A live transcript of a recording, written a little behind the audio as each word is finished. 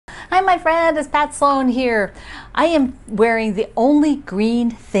Hi, my friend, it's Pat Sloan here. I am wearing the only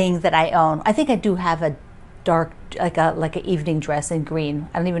green thing that I own. I think I do have a dark, like an evening dress in green.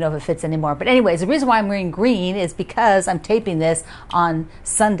 I don't even know if it fits anymore. But anyways, the reason why I'm wearing green is because I'm taping this on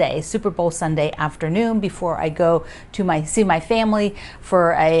Sunday, Super Bowl Sunday afternoon, before I go to see my family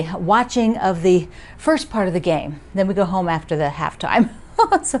for a watching of the first part of the game. Then we go home after the halftime.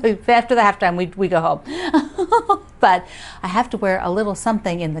 So after the halftime, we go home. But I have to wear a little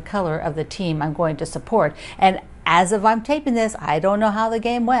something in the color of the team I'm going to support. And as of I'm taping this, I don't know how the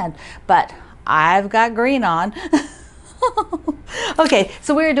game went, but I've got green on. Okay,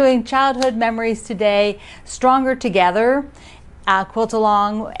 so we're doing childhood memories today, Stronger Together, quilt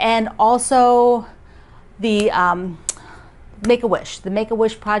along, and also the Make-A-Wish. The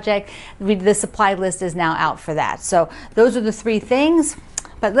Make-A-Wish project, the supply list is now out for that. So those are the three things.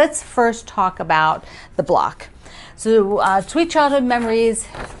 But let's first talk about the block. So Sweet Childhood Memories,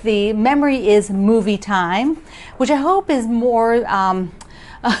 the memory is movie time, which I hope is more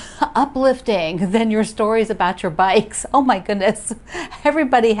uplifting than your stories about your bikes. Oh my goodness.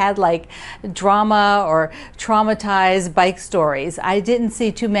 Everybody had like drama or traumatized bike stories. I didn't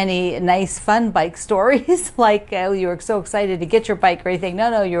see too many nice fun bike stories like you were so excited to get your bike or anything.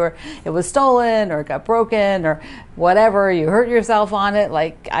 No, it was stolen or got broken or whatever. You hurt yourself on it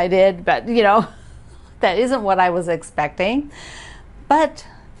like I did, but you know, that isn't what I was expecting. But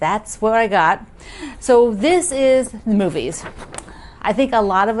that's what I got. So this is movies. I think a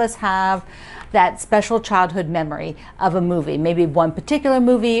lot of us have that special childhood memory of a movie, maybe one particular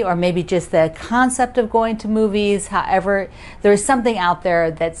movie, or maybe just the concept of going to movies. However, there's something out there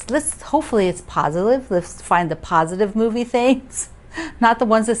that's, hopefully it's positive. Let's find the positive movie things. Not the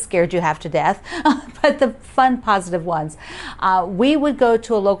ones that scared you half to death, but the fun, positive ones. We would go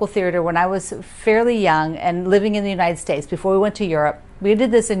to a local theater when I was fairly young and living in the United States before we went to Europe. We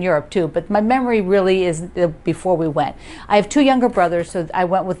did this in Europe too, but my memory really is before we went. I have two younger brothers, so I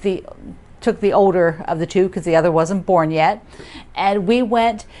went with took the older of the two because the other wasn't born yet. And we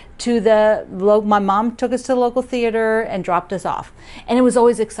went to my mom took us to the local theater and dropped us off. And it was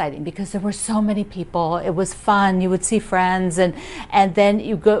always exciting because there were so many people. It was fun. You would see friends, and then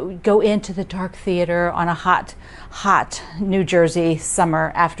you go into the dark theater on a hot New Jersey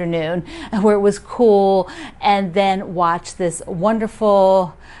summer afternoon where it was cool, and then watch this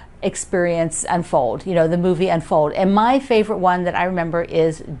wonderful experience unfold, the movie unfold. And my favorite one that I remember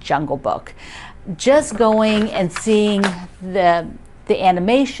is Jungle Book. Just going and seeing the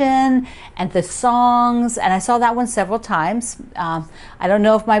animation and the songs, and I saw that one several times. I don't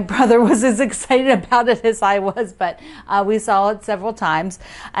know if my brother was as excited about it as I was, but we saw it several times,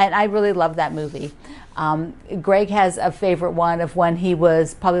 and I really love that movie. Greg has a favorite one of when he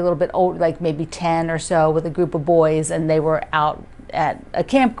was probably a little bit old, like maybe 10 or so, with a group of boys, and they were out at a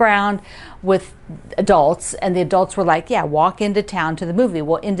campground with adults, and the adults were like, yeah, walk into town to the movie.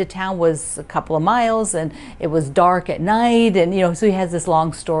 Well, into town was a couple of miles, and it was dark at night, and so he has this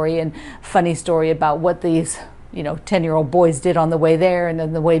long story and funny story about what these 10-year-old boys did on the way there and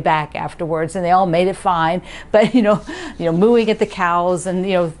then the way back afterwards, and they all made it fine, but mooing at the cows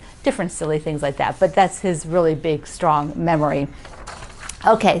and different silly things like that. But that's his really big strong memory.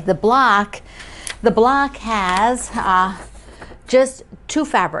 Okay, the block has just 2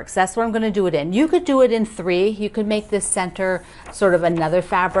 fabrics. That's what I'm going to do it in. You could do it in 3. You could make this center sort of another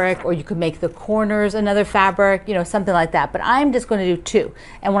fabric, or you could make the corners another fabric, something like that. But I'm just going to do 2.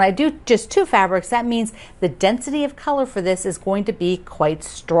 And when I do just 2 fabrics, that means the density of color for this is going to be quite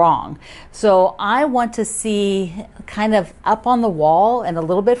strong. So I want to see kind of up on the wall and a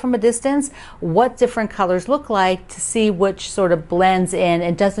little bit from a distance what different colors look like, to see which sort of blends in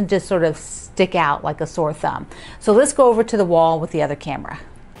and doesn't just sort of stick out like a sore thumb. So let's go over to the wall with the other camera.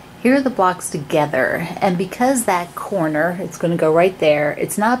 Here are the blocks together, and because that corner, it's going to go right there.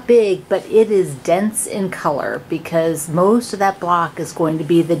 It's not big, but it is dense in color because most of that block is going to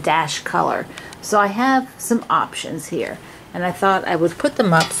be the dash color. So I have some options here, and I thought I would put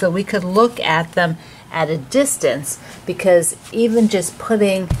them up so we could look at them at a distance, because even just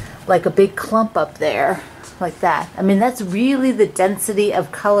putting like a big clump up there like that, I mean, that's really the density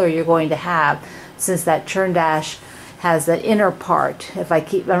of color you're going to have, since that churn dash has the inner part. I'm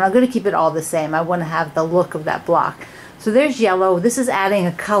not going to keep it all the same. I want to have the look of that block. So there's yellow. This is adding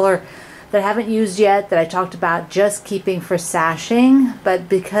a color that I haven't used yet, that I talked about just keeping for sashing, but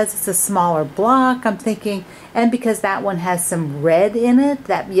because it's a smaller block, I'm thinking, and because that one has some red in it,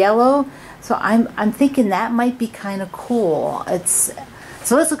 that yellow, so I'm thinking that might be kind of cool.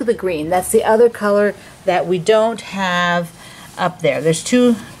 So let's look at the green. That's the other color that we don't have up there. There's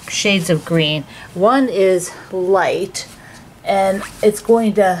 2 shades of green. One is light, and it's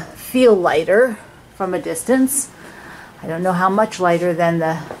going to feel lighter from a distance. I don't know how much lighter than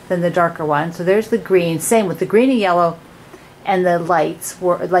the darker one. So there's the green. Same with the green and yellow, and the light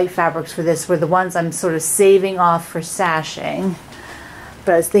fabrics for this were the ones I'm sort of saving off for sashing.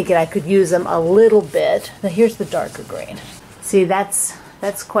 But I was thinking I could use them a little bit. Now here's the darker green. See, that's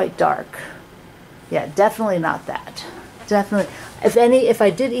quite dark. Yeah, definitely not that. Definitely. If I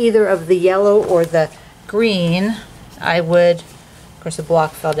did either of the yellow or the green, I would, of course the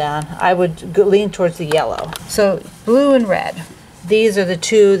block fell down, I would lean towards the yellow. So blue and red. These are the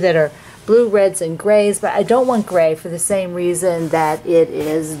two that are blue, reds, and grays, but I don't want gray for the same reason that it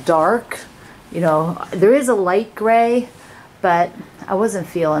is dark. You know, there is a light gray, but I wasn't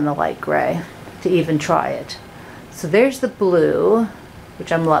feeling the light gray to even try it. So there's the blue,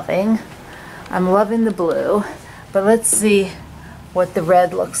 which I'm loving. I'm loving the blue, but let's see what the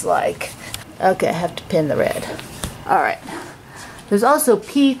red looks like. Okay, I have to pin the red. All right. There's also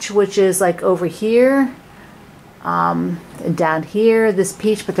peach, which is like over here, and down here, this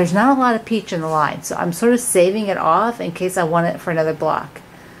peach, but there's not a lot of peach in the line, so I'm sort of saving it off in case I want it for another block.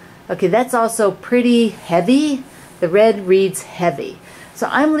 Okay, that's also pretty heavy. The red reads heavy. So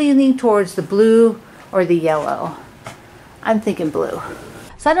I'm leaning towards the blue or the yellow. I'm thinking blue.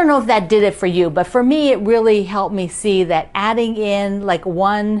 So I don't know if that did it for you, but for me it really helped me see that adding in like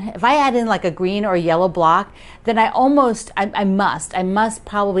if I add in like a green or a yellow block, then I must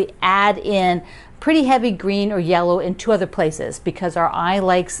probably add in pretty heavy green or yellow in two other places, because our eye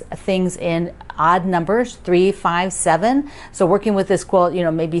likes things in odd numbers, 3, 5, 7. So working with this quilt, you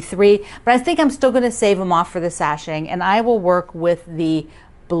know, maybe 3, but I think I'm still going to save them off for the sashing, and I will work with the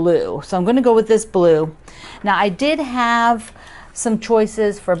blue. So I'm going to go with this blue. Now I did have some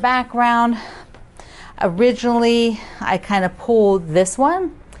choices for background. Originally I kind of pulled this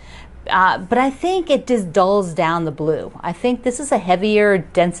one, but I think it just dulls down the blue. I think this is a heavier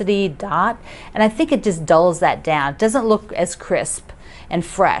density dot, and I think it just dulls that down. It doesn't look as crisp and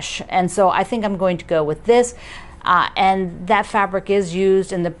fresh, and so I think I'm going to go with this. And that fabric is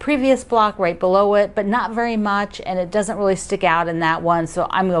used in the previous block right below it, but not very much, and it doesn't really stick out in that one, so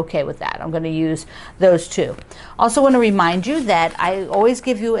I'm okay with that. I'm going to use those two. Also want to remind you that I always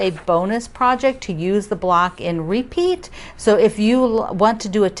give you a bonus project to use the block in repeat. So if you want to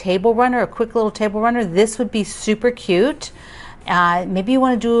do a table runner, a quick little table runner, this would be super cute. Maybe you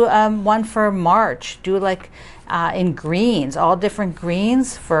want to do one for March. Do like in greens, all different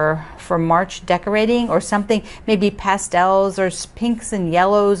greens for March decorating, or something, maybe pastels or pinks and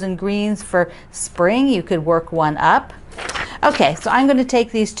yellows and greens for spring. You could work one up. Okay, so I'm going to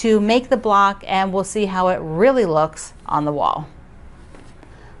take these two, make the block, and we'll see how it really looks on the wall.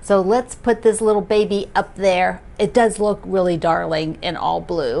 So let's put this little baby up there. It does look really darling in all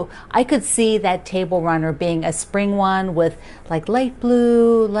blue. I could see that table runner being a spring one with like light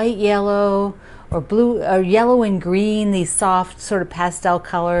blue, light yellow, or blue or yellow and green, these soft sort of pastel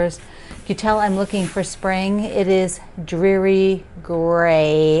colors. You tell I'm looking for spring. It is dreary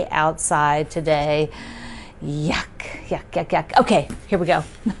gray outside today. Yuck, yuck, yuck, yuck. Okay, here we go.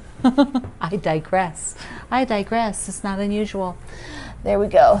 I digress. It's not unusual. There we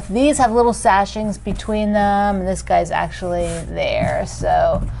go. These have little sashings between them, and this guy's actually there.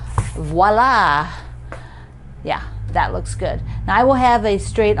 So voila. Yeah, that looks good. Now I will have a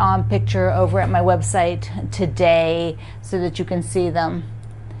straight on picture over at my website today so that you can see them.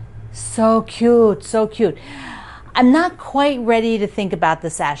 So cute, so cute. I'm not quite ready to think about the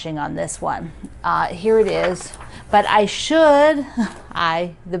sashing on this one. Here it is. But I should,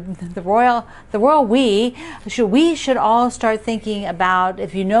 the royal we should all start thinking about,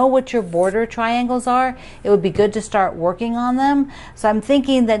 if you know what your border triangles are, it would be good to start working on them. So I'm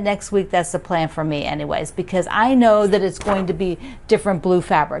thinking that next week that's the plan for me anyways, because I know that it's going to be different blue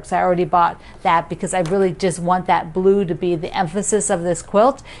fabrics. I already bought that because I really just want that blue to be the emphasis of this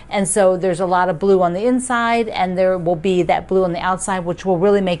quilt. And so there's a lot of blue on the inside, and there will be that blue on the outside, which will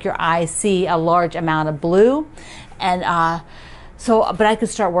really make your eyes see a large amount of blue. And but I could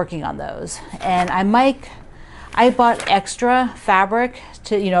start working on those. And I bought extra fabric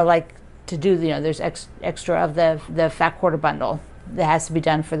to, like to do, there's extra of the fat quarter bundle that has to be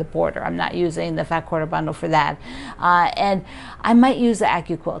done for the border. I'm not using the fat quarter bundle for that. And I might use the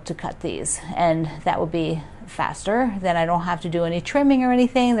AccuQuilt to cut these, and that will be faster. Then I don't have to do any trimming or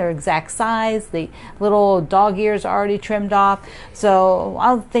anything. They're exact size. The little dog ears are already trimmed off. So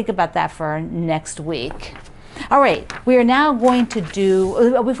I'll think about that for next week. All right, we are now going to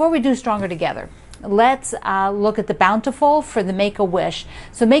do, before we do Stronger Together, let's look at the Bountiful for the Make-A-Wish.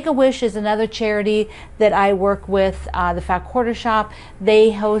 So Make-A-Wish is another charity that I work with, the Fat Quarter Shop.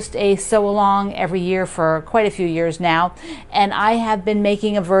 They host a sew-along every year for quite a few years now, and I have been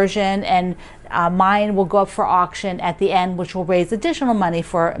making a version, and mine will go up for auction at the end, which will raise additional money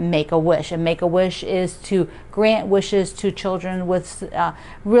for Make-A-Wish. And Make-A-Wish is to grant wishes to children with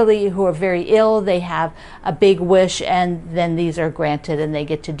really who are very ill. They have a big wish, and then these are granted, and they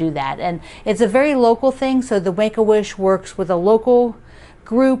get to do that. And it's a very local thing, so the Make-A-Wish works with a local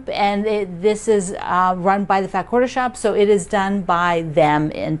group, and this is run by the Fat Quarter Shop, so it is done by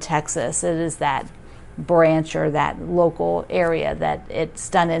them in Texas. It is that branch or that local area that it's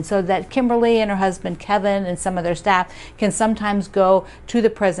done in, so that Kimberly and her husband Kevin and some of their staff can sometimes go to the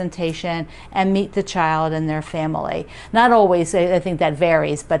presentation and meet the child and their family. Not always, I think that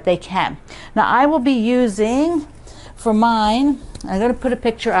varies, but they can. Now I will be using, for mine, I'm going to put a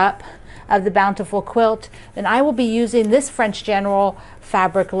picture up of the Bountiful quilt, and I will be using this French General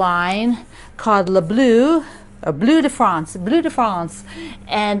fabric line called Le Bleu, or Bleu de France,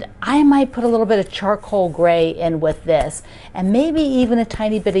 and I might put a little bit of charcoal gray in with this, and maybe even a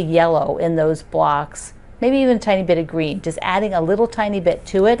tiny bit of yellow in those blocks, maybe even a tiny bit of green, just adding a little tiny bit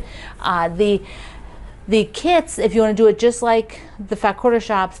to it. The kits, if you want to do it just like the Fat Quarter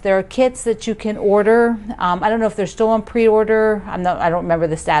Shops, there are kits that you can order. I don't know if they're still on pre-order. I don't remember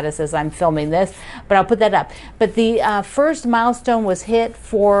the status as I'm filming this, but I'll put that up. But the first milestone was hit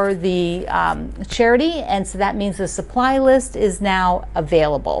for the charity, and so that means the supply list is now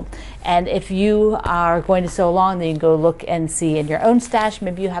available. And if you are going to sew along, then you can go look and see in your own stash.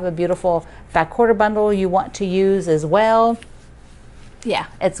 Maybe you have a beautiful Fat Quarter bundle you want to use as well. Yeah,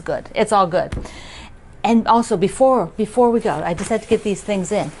 it's good. It's all good. And also, before we go, I just had to get these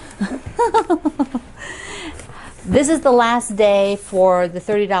things in. This is the last day for the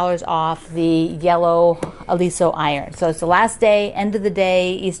 $30 off the yellow Aliso iron. So it's the last day, end of the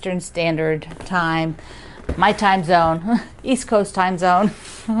day, Eastern Standard Time, my time zone, East Coast time zone.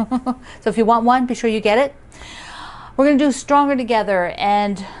 So if you want one, be sure you get it. We're going to do Stronger Together,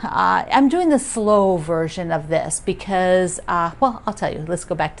 and I'm doing the slow version of this because, well, I'll tell you. Let's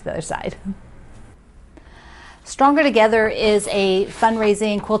go back to the other side. Stronger Together is a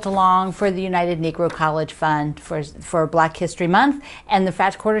fundraising quilt-along for the United Negro College Fund for Black History Month, and the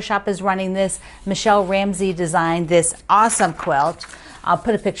Fat Quarter Shop is running this. Michelle Ramsey designed this awesome quilt. I'll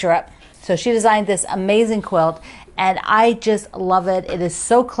put a picture up. So she designed this amazing quilt, and I just love it. It is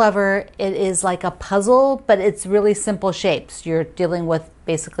so clever. It is like a puzzle, but it's really simple shapes. You're dealing with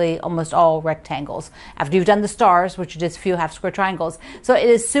basically almost all rectangles after you've done the stars, which are just a few half square triangles. So it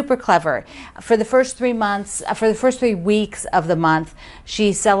is super clever. For the first 3 months, for the first 3 weeks of the month,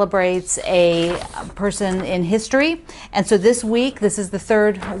 she celebrates a person in history. And so this week, this is the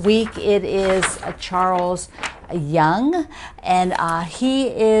 3rd week, it is Charles Young, and he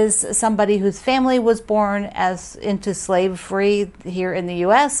is somebody whose family was born into slavery here in the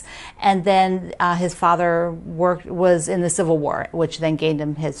U.S., and then his father was in the Civil War, which then gained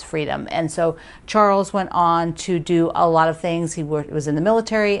him his freedom. And so Charles went on to do a lot of things. He was in the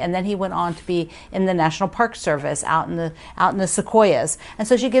military, and then he went on to be in the National Park Service out in the sequoias. And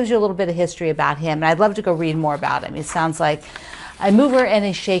so she gives you a little bit of history about him, and I'd love to go read more about him. He sounds like a mover and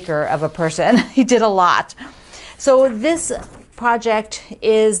a shaker of a person. He did a lot. So this project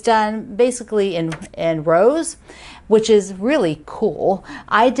is done basically in rows, which is really cool.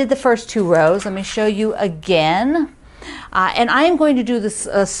 I did the first 2 rows. Let me show you again. And I am going to do this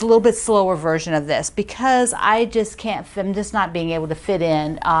a little bit slower version of this because I just can't, I'm just not being able to fit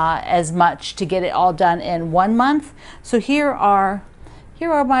in as much to get it all done in 1 month. So here are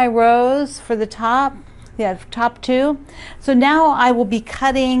my rows for the top. Yeah, top 2. So now I will be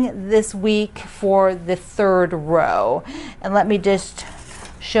cutting this week for the 3rd row. And let me just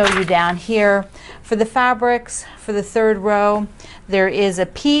show you down here. For the fabrics, for the 3rd row, there is a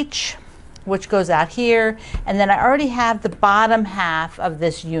peach, which goes out here. And then I already have the bottom half of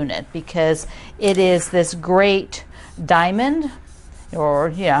this unit because it is this great diamond. Or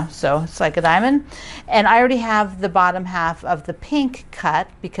yeah, so it's like a diamond. And I already have the bottom half of the pink cut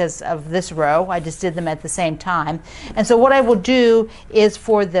because of this row. I just did them at the same time. And so what I will do is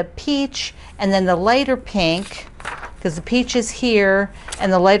for the peach and then the lighter pink, because the peach is here and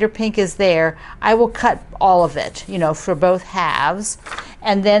the lighter pink is there, I will cut all of it, you know, for both halves.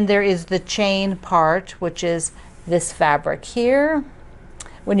 And then there is the chain part, which is this fabric here.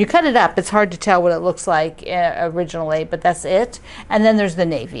 When you cut it up, it's hard to tell what it looks like originally, but that's it. And then there's the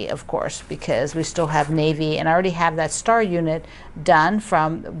navy, of course, because we still have navy, and I already have that star unit done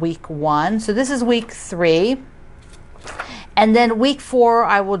from week 1. So this is week 3. And then week 4,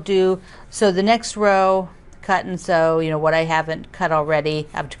 I will do, so the next row, cut and sew, you know, what I haven't cut already,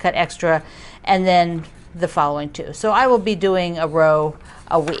 I have to cut extra, and then the following 2. So I will be doing a row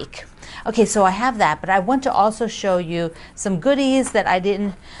a week. Okay, so I have that, but I want to also show you some goodies that I'd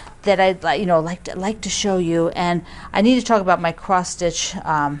like to show you, and I need to talk about my cross stitch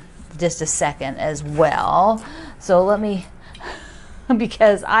just a second as well. So let me,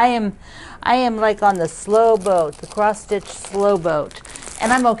 because I am like on the slow boat, the cross stitch slow boat,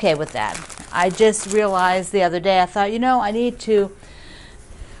 and I'm okay with that. I just realized the other day, I thought, you know, I need to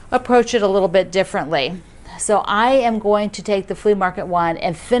approach it a little bit differently. So I am going to take the flea market one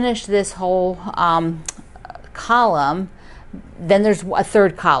and finish this whole column. Then there's a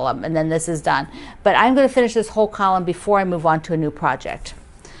third column, and then this is done. But I'm going to finish this whole column before I move on to a new project.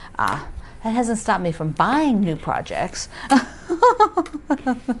 That hasn't stopped me from buying new projects.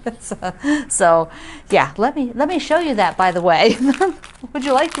 So yeah, let me show you that, by the way. Would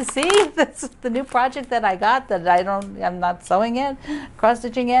you like to see the new project that I got that I'm not sewing yet, cross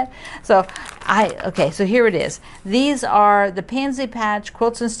stitching yet? So okay, so here it is. These are the Pansy Patch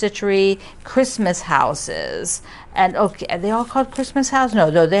Quilts and Stitchery Christmas houses. And okay, are they all called Christmas house?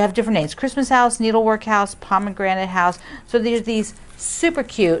 No, they have different names. Christmas house, needlework house, pomegranate house. So there's these super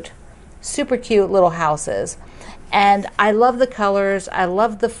cute little houses. And I love the colors. I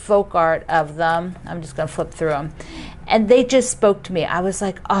love the folk art of them. I'm just going to flip through them. And they just spoke to me. I was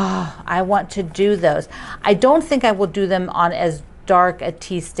like, oh, I want to do those. I don't think I will do them on as dark a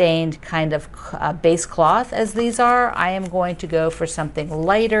tea stained kind of base cloth as these are. I am going to go for something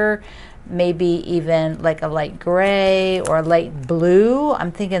lighter, maybe even like a light gray or a light blue.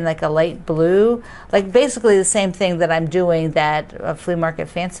 I'm thinking like a light blue, like basically the same thing that I'm doing that Flea Market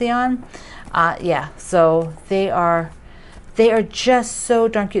Fancy on. Yeah, so they are just so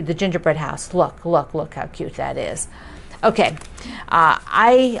darn cute. The gingerbread house, look how cute that is. Okay,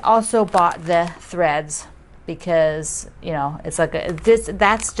 I also bought the threads because, you know, it's like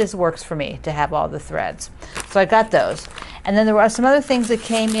that just works for me to have all the threads. So I got those. And then there were some other things that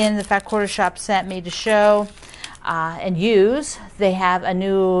came in the Fat Quarter Shop sent me to show and use. They have a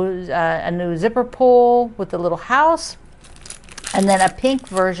new zipper pull with the little house, and then a pink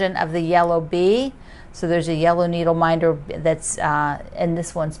version of the yellow bee. So there's a yellow needle minder that's, and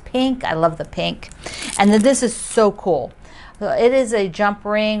this one's pink. I love the pink. And then this is so cool. So it is a jump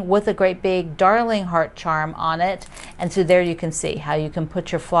ring with a great big darling heart charm on it. And so there you can see how you can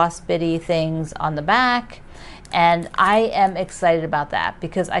put your floss bitty things on the back. And I am excited about that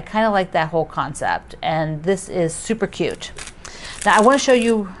because I kind of like that whole concept. And this is super cute. Now I want to show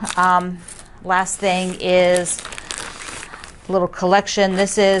you, last thing is a little collection.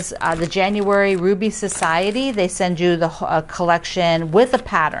 This is the January Ruby Society. They send you the collection with a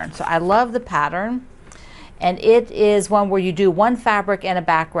pattern. So I love the pattern. And it is one where you do one fabric and a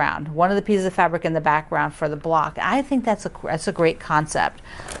background, one of the pieces of fabric in the background for the block. I think that's a great concept.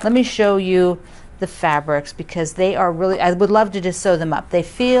 Let me show you the fabrics because they are really, I would love to just sew them up. They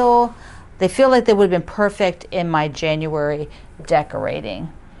feel like they would have been perfect in my January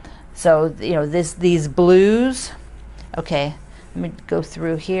decorating. So, you know, these blues. Okay, let me go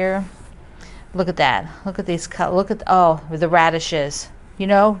through here. Look at that. Look at these colors. Look at, oh, the radishes. You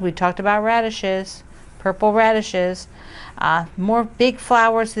know, we talked about radishes. Purple radishes, more big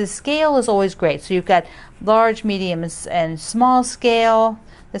flowers. The scale is always great. So you've got large, medium, and small scale.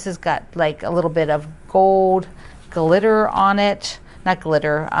 This has got like a little bit of gold glitter on it. Not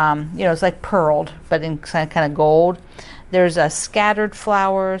glitter, you know, it's like pearled, but in kind of gold. There's a scattered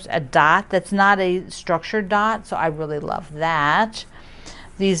flowers, a dot that's not a structured dot, so I really love that.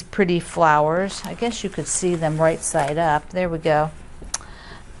 These pretty flowers. I guess you could see them right side up. There we go.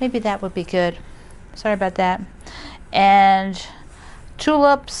 Maybe that would be good. Sorry about that. And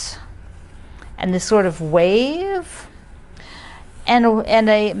tulips, and this sort of wave, and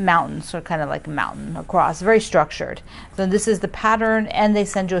a mountain, so kind of like a mountain across, very structured. So this is the pattern, and they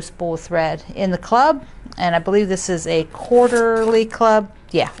send you a spool of thread in the club, and I believe this is a quarterly club.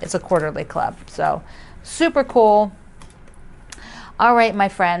 Yeah, it's a quarterly club, so super cool. All right, my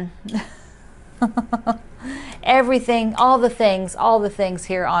friend. Everything, all the things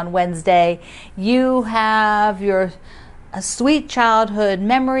here on Wednesday. You have your sweet childhood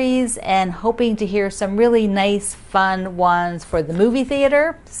memories and hoping to hear some really nice, fun ones for the movie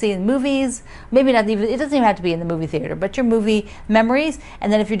theater, seeing movies. Maybe not even, it doesn't even have to be in the movie theater, but your movie memories.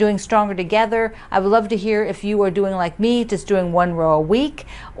 And then if you're doing Stronger Together, I would love to hear if you are doing like me, just doing one row a week,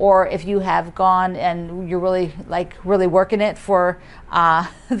 or if you have gone and you're really working it for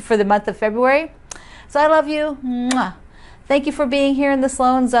the month of February. So I love you. Mwah. Thank you for being here in the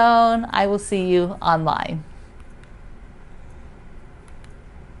Sloan Zone. I will see you online.